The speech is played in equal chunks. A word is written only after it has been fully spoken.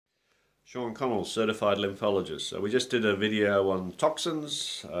Sean Connell, certified lymphologist. So we just did a video on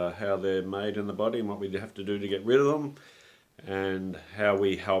toxins, how they're made in the body and what we have to do to get rid of them, and how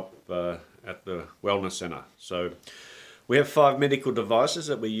we help at the wellness center. So we have 5 medical devices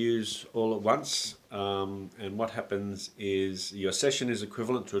that we use all at once, and what happens is your session is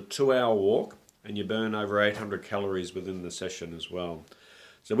equivalent to a 2-hour walk, and you burn over 800 calories within the session as well.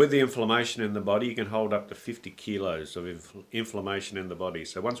 So with the inflammation in the body, you can hold up to 50 kilos of inflammation in the body.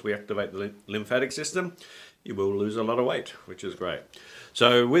 So once we activate the lymphatic system, you will lose a lot of weight, which is great.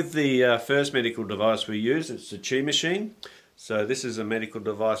 So with the first medical device we use, it's the Chi machine. So this is a medical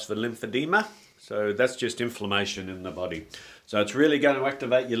device for lymphedema. So that's just inflammation in the body. So it's really going to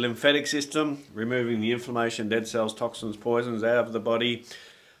activate your lymphatic system, removing the inflammation, dead cells, toxins, poisons out of the body.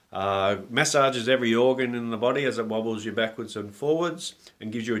 Massages every organ in the body as it wobbles you backwards and forwards, and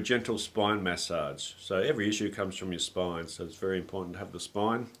gives you a gentle spine massage. So every issue comes from your spine, so it's very important to have the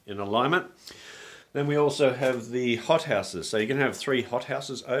spine in alignment. Then we also have the hot houses. So you can have 3 hot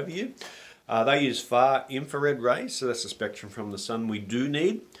houses over you. They use far infrared rays, so that's the spectrum from the sun we do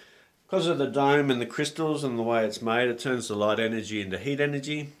need. Because of the dome and the crystals and the way it's made, it turns the light energy into heat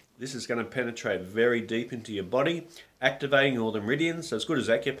energy. This is going to penetrate very deep into your body, activating all the meridians, so it's good as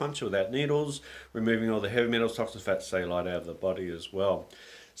acupuncture without needles, removing all the heavy metals, toxins, fat, cellulite out of the body as well.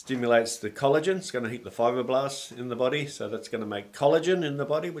 Stimulates the collagen, it's going to heat the fibroblasts in the body, so that's going to make collagen in the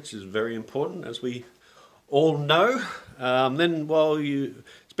body, which is very important, as we all know. Then while you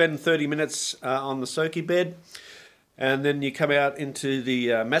spend 30 minutes on the Soki bed, and then you come out into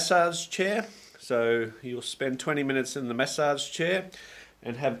the massage chair, so you'll spend 20 minutes in the massage chair,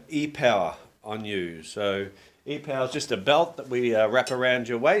 and have E-Power on you. So E-Power is just a belt that we wrap around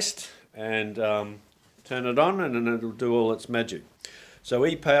your waist and turn it on, and then it'll do all its magic. So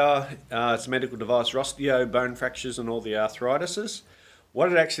E-Power, it's a medical device for osteo, bone fractures and all the arthritises.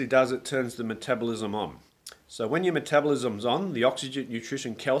 What it actually does, it turns the metabolism on. So when your metabolism's on, the oxygen,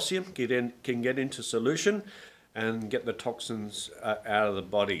 nutrition, calcium can get into solution and get the toxins out of the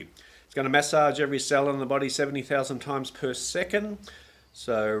body. It's going to massage every cell in the body 70,000 times per second.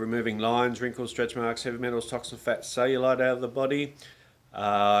 So removing lines, wrinkles, stretch marks, heavy metals, toxins, fat, cellulite out of the body.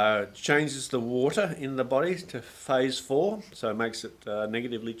 Changes the water in the body to phase 4, so it makes it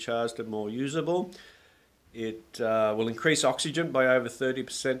negatively charged and more usable. It will increase oxygen by over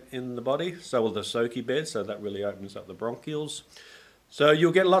 30% in the body, so will the Soki bed, so that really opens up the bronchioles. So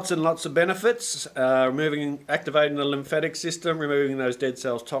you'll get lots and lots of benefits, activating the lymphatic system, removing those dead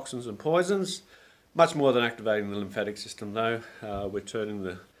cells, toxins and poisons. Much more than activating the lymphatic system though. We're turning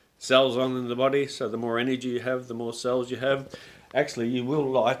the cells on in the body, so the more energy you have, the more cells you have. Actually, you will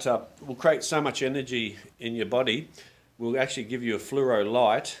light up, will create so much energy in your body, we'll actually give you a fluoro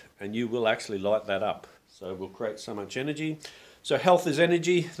light, and you will actually light that up. So we'll create so much energy. So health is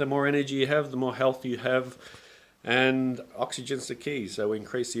energy. The more energy you have, the more health you have. And oxygen's the key, so we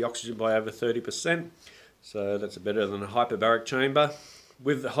increase the oxygen by over 30%. So that's better than a hyperbaric chamber.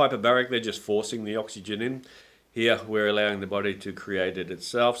 With the hyperbaric, they're just forcing the oxygen in. Here, we're allowing the body to create it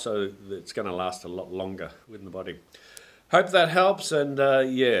itself, so it's going to last a lot longer within the body. Hope that helps, and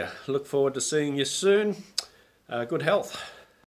yeah, look forward to seeing you soon. Good health.